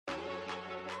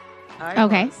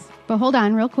Okay. But hold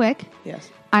on real quick. Yes.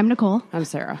 I'm Nicole. I'm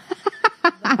Sarah.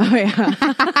 Oh, yeah.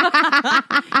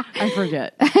 I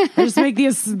forget. I just make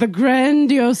the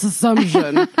grandiose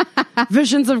assumption.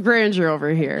 Visions of grandeur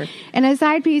over here. And a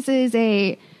side piece is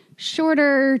a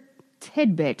shorter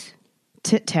tidbit.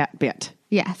 Tit-tat bit.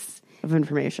 Yes. Of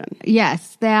information.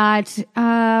 Yes. That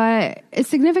is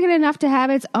significant enough to have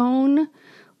its own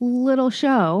little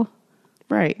show.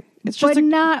 Right. It's just but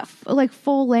not like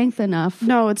full length enough.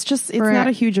 No, it's not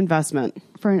a huge investment.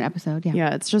 For an episode, yeah.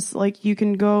 Yeah, it's just like you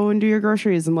can go and do your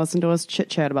groceries and listen to us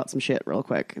chit-chat about some shit real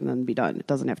quick and then be done. It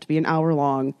doesn't have to be an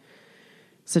hour-long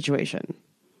situation.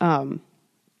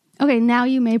 Okay, now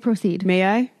you may proceed. May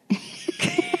I?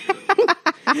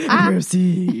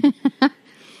 Proceed.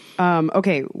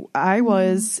 Okay, I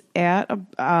was at,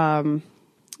 I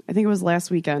think it was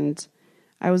last weekend.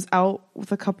 I was out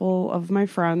with a couple of my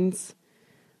friends,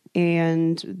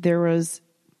 and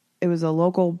it was a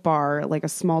local bar, like a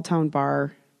small town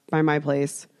bar by my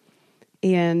place,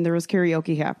 and there was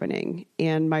karaoke happening.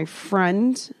 And my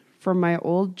friend from my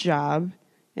old job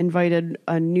invited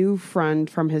a new friend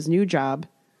from his new job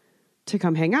to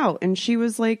come hang out. And she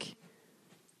was like,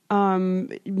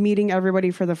 meeting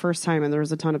everybody for the first time, and there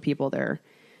was a ton of people there.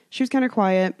 She was kind of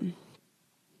quiet.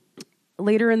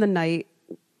 Later in the night,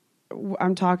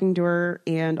 I'm talking to her,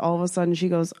 and all of a sudden she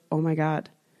goes, "Oh my God.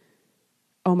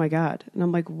 Oh my God." And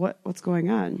I'm like, what's going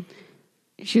on?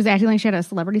 She was acting like she had a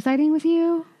celebrity sighting with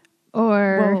you?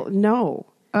 Or? Well, no.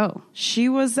 Oh. She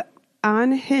was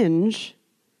on Hinge,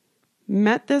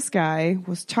 met this guy,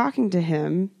 was talking to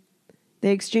him.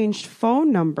 They exchanged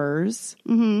phone numbers.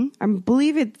 Mm-hmm. I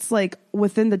believe it's like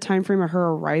within the time frame of her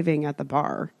arriving at the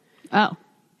bar. Oh.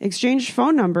 Exchanged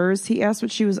phone numbers. He asked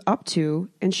what she was up to,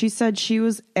 and she said she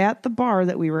was at the bar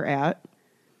that we were at.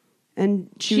 And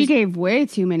she gave way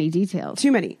too many details.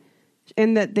 Too many.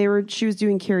 And that she was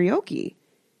doing karaoke.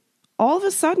 All of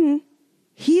a sudden,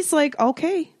 he's like,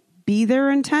 "Okay, be there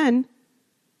in 10.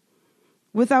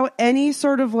 Without any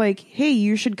sort of like, "Hey,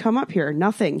 you should come up here."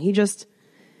 Nothing. He just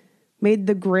made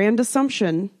the grand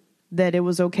assumption that it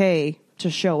was okay to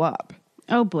show up.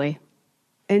 Oh boy.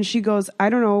 And she goes, "I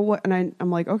don't know what," and I'm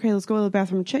like, "Okay, let's go to the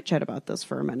bathroom and chit-chat about this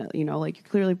for a minute." You know, like, you're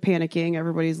clearly panicking.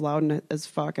 Everybody's loud as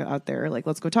fuck out there. Like,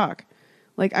 let's go talk.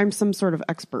 Like, I'm some sort of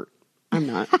expert. I'm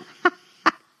not.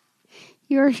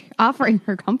 You're offering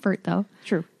her comfort, though.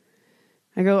 True.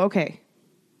 I go, "Okay,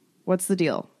 what's the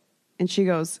deal?" And she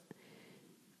goes,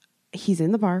 "He's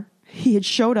in the bar. He had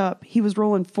showed up. He was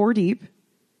rolling 4 deep.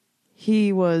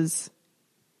 He was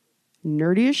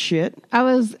nerdy as shit." I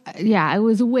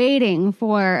was waiting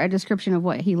for a description of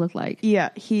what he looked like.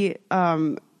 Yeah, he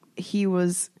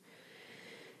was,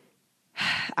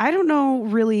 I don't know,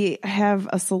 really have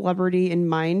a celebrity in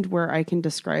mind where I can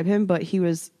describe him, but he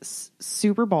was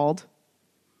super bald,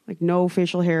 like no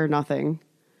facial hair, nothing.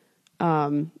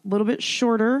 A little bit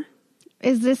shorter.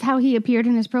 Is this how he appeared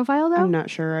in his profile, though? I'm not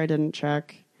sure. I didn't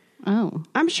check. Oh.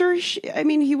 I'm sure,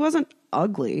 he wasn't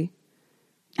ugly,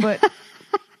 but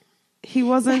he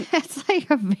wasn't. That's like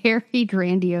a very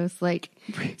grandiose, like,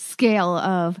 scale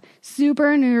of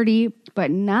super nerdy,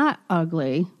 but not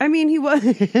ugly. I mean, he was.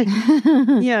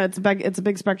 Yeah, it's a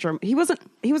big spectrum. He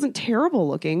wasn't terrible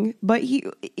looking, but he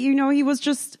was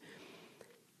just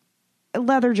a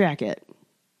leather jacket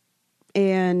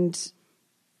and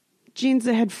jeans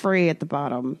that had fray at the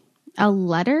bottom. A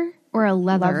letter or a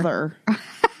leather? Leather.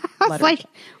 I was like,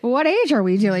 what age are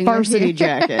we dealing with? Varsity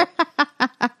jacket.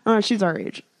 She's our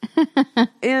age.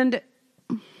 And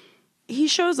he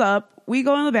shows up. We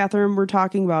go in the bathroom. We're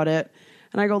talking about it.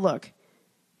 And I go, "Look,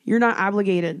 you're not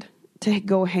obligated to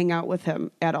go hang out with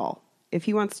him at all. If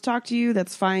he wants to talk to you,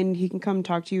 that's fine. He can come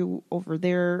talk to you over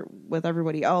there with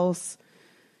everybody else.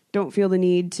 Don't feel the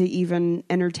need to even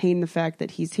entertain the fact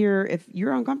that he's here. If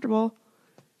you're uncomfortable,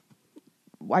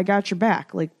 I got your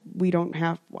back. Like,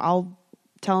 I'll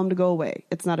tell him to go away.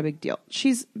 It's not a big deal."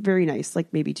 She's very nice,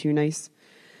 like maybe too nice.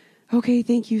 "Okay,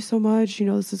 thank you so much.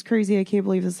 This is crazy. I can't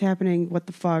believe this is happening. What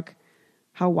the fuck?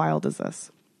 How wild is this?"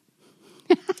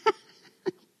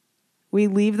 We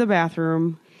leave the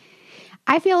bathroom.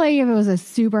 I feel like if it was a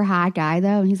super hot guy,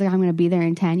 though, and he's like, "I'm going to be there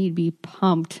in 10, you'd be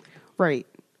pumped. Right.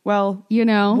 Well,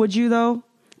 would you, though?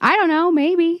 I don't know.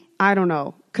 Maybe. I don't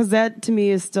know. Because that, to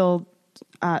me, is still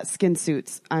skin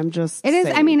suits. I'm just It is.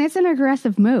 saying. I mean, it's an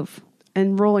aggressive move.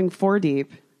 And rolling 4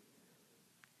 deep.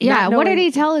 Yeah. What did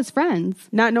he tell his friends?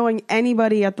 Not knowing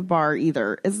anybody at the bar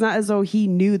either. It's not as though he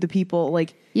knew the people.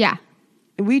 Like, yeah.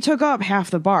 We took up half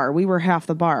the bar. We were half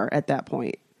the bar at that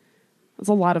point. It's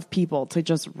a lot of people to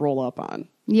just roll up on.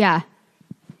 Yeah.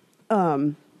 I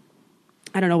don't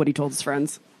know what he told his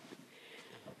friends.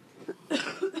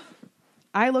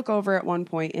 I look over at one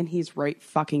point and he's right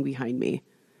fucking behind me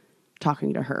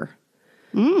talking to her.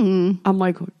 I'm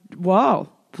like, whoa,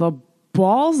 the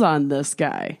balls on this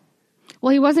guy.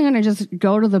 Well, he wasn't going to just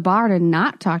go to the bar to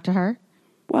not talk to her.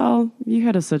 Well, you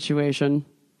had a situation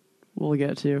we'll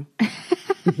get to.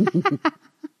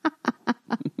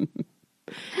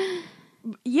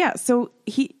 Yeah, so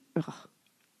he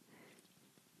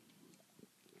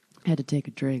had to take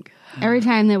a drink. Every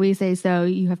time that we say so,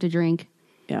 you have to drink.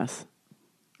 Yes.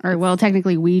 Or, well,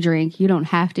 technically we drink. You don't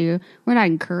have to. We're not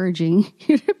encouraging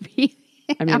you to be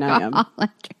I mean, I am.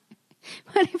 alcoholic.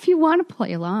 But if you want to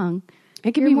play along,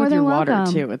 It can you're be more with than your water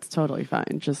welcome. too. It's totally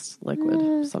fine. Just liquid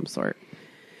of some sort.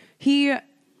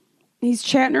 He's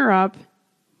chatting her up.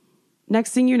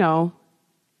 Next thing you know,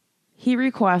 he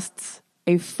requests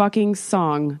a fucking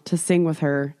song to sing with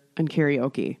her in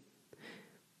karaoke.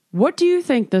 What do you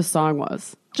think this song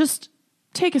was? Just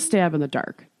take a stab in the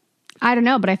dark. I don't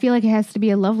know, but I feel like it has to be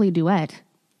a lovely duet.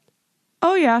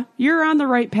 Oh yeah, you're on the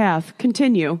right path.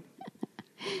 Continue.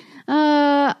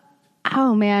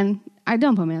 Oh man, I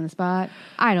don't put me on the spot.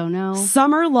 I don't know.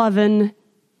 Summer Lovin'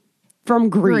 from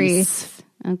Grease.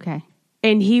 Okay.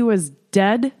 And he was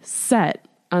dead set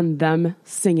on them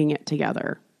singing it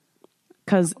together.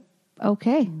 Because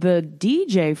Okay. the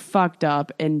DJ fucked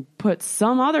up and put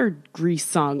some other Grease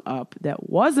song up that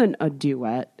wasn't a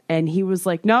duet. And he was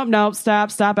like, nope,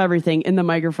 stop everything in the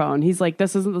microphone. He's like,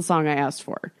 this isn't the song I asked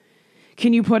for.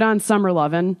 Can you put on Summer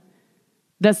Lovin'?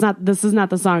 This is not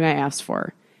the song I asked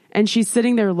for. And she's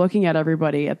sitting there looking at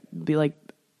everybody be like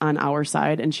on our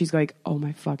side. And she's like, oh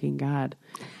my fucking God.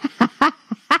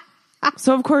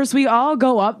 So of course we all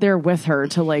go up there with her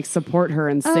to like support her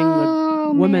and sing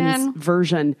the women's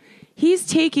version. He's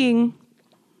taking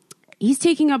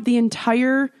up the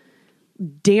entire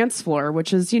dance floor,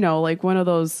 which is, like one of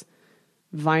those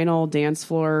vinyl dance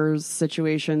floors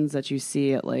situations that you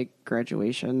see at like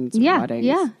graduations, weddings.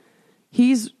 Yeah.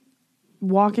 He's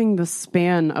walking the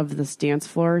span of this dance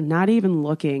floor, not even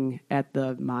looking at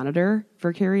the monitor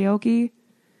for karaoke.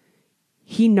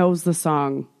 He knows the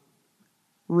song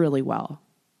really well.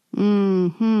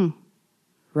 Mm-hmm.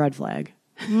 Red flag.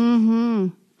 Mm-hmm.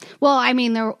 Well, I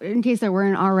mean, in case there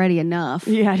weren't already enough.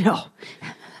 Yeah, I know.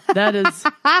 That is...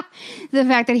 The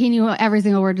fact that he knew every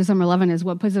single word to Summer Lovin' is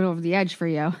what puts it over the edge for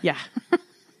you. Yeah.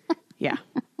 Yeah.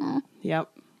 Yep.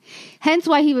 Hence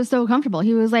why he was so comfortable.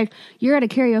 He was like, you're at a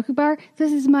karaoke bar?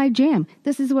 This is my jam.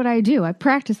 This is what I do. I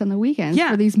practice on the weekends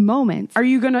for these moments. Are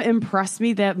you going to impress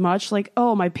me that much? Like,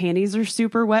 oh, my panties are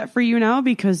super wet for you now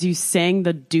because you sang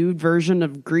the dude version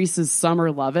of Grease's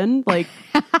Summer Lovin'? Like,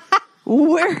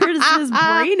 where is his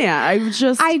brain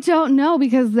at? I don't know,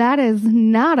 because that is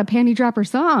not a panty dropper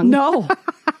song. No.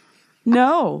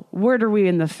 No. Where are we,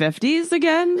 in the 50s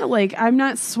again? Like, I'm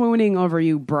not swooning over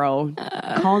you, bro.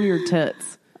 Calm your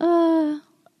tits.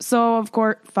 So, of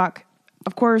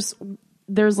course,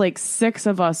 there's like 6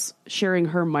 of us sharing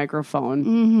her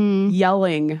microphone,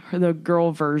 yelling the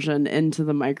girl version into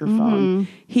the microphone.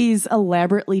 He's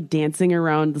elaborately dancing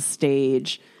around the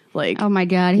stage. Like, oh my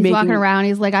God, he's walking around.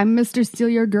 He's like, I'm Mr. Steal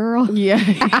Your Girl.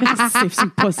 Yeah. Save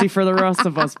some pussy for the rest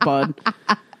of us, bud.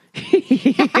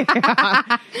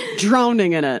 Yeah.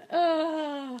 Drowning in it.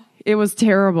 It was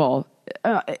terrible.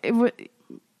 The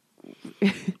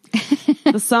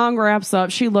song wraps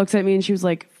up. She looks at me and she was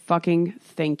like, fucking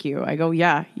thank you. I go,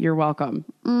 yeah, you're welcome.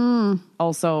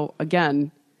 Also,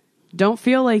 again, don't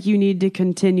feel like you need to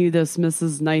continue this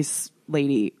Mrs. Nice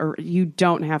Lady, or you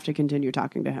don't have to continue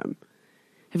talking to him.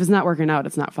 If it's not working out,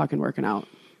 it's not fucking working out.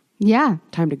 Yeah.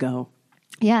 Time to go.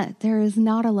 Yeah, there is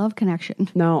not a love connection.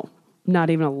 No, not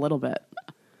even a little bit.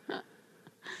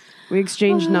 We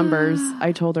exchanged numbers.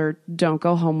 I told her, don't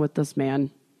go home with this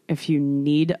man. If you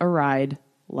need a ride,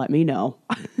 let me know.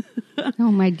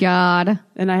 Oh my God.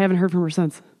 And I haven't heard from her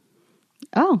since.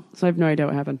 Oh. So I have no idea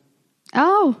what happened.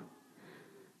 Oh.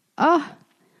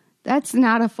 That's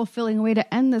not a fulfilling way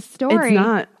to end the story. It's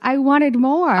not. I wanted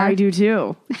more. I do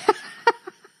too.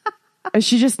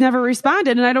 She just never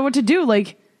responded, and I don't know what to do.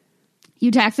 Like,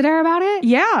 you texted her about it?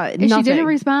 yeah, And she didn't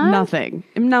respond? Nothing.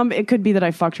 It could be that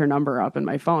I fucked her number up in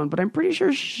my phone, but I'm pretty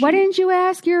sure Why didn't you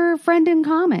ask your friend in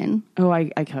common? Oh, I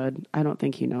could. I don't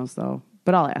think he knows, though.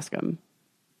 But I'll ask him.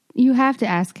 You have to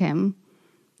ask him.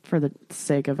 For the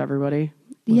sake of everybody.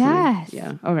 Listening. Yes.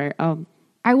 Yeah. Okay.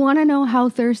 I want to know how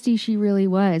thirsty she really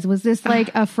was. Was this like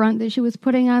a front that she was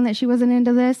putting on that she wasn't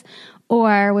into this?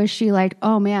 Or was she like,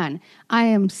 oh man, I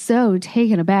am so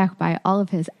taken aback by all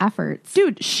of his efforts?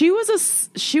 Dude, she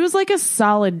was like a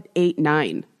solid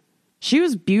 8-9. She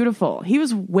was beautiful.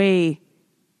 She's way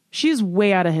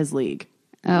out of his league.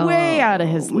 Oh, way out of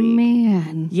his league.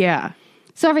 Man. Yeah.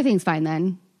 So everything's fine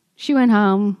then. She went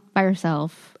home by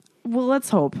herself. Well, let's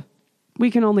hope.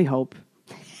 We can only hope.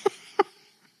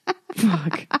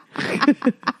 Fuck.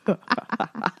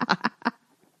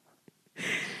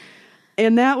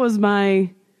 And that was my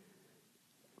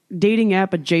dating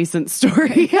app adjacent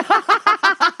story. Because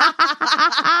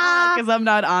I'm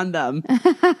not on them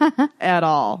at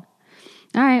all.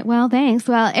 All right. Well, thanks.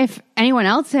 Well, if anyone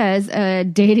else has a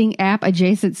dating app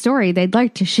adjacent story they'd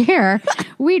like to share,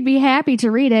 we'd be happy to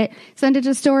read it. Send it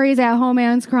to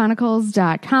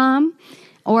stories@homancechronicles.com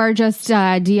or just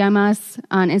DM us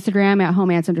on Instagram at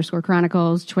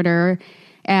homance_chronicles, Twitter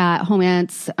at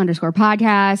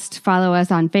homance_podcast. Follow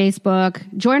us on Facebook.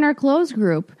 Join our closed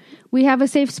group. We have a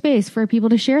safe space for people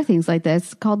to share things like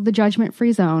this called the Judgment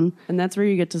Free Zone. And that's where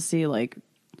you get to see like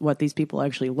what these people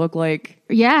actually look like.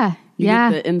 Yeah. You get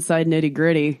the inside nitty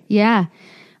gritty. Yeah.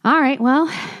 All right.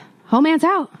 Well, Homance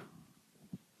out.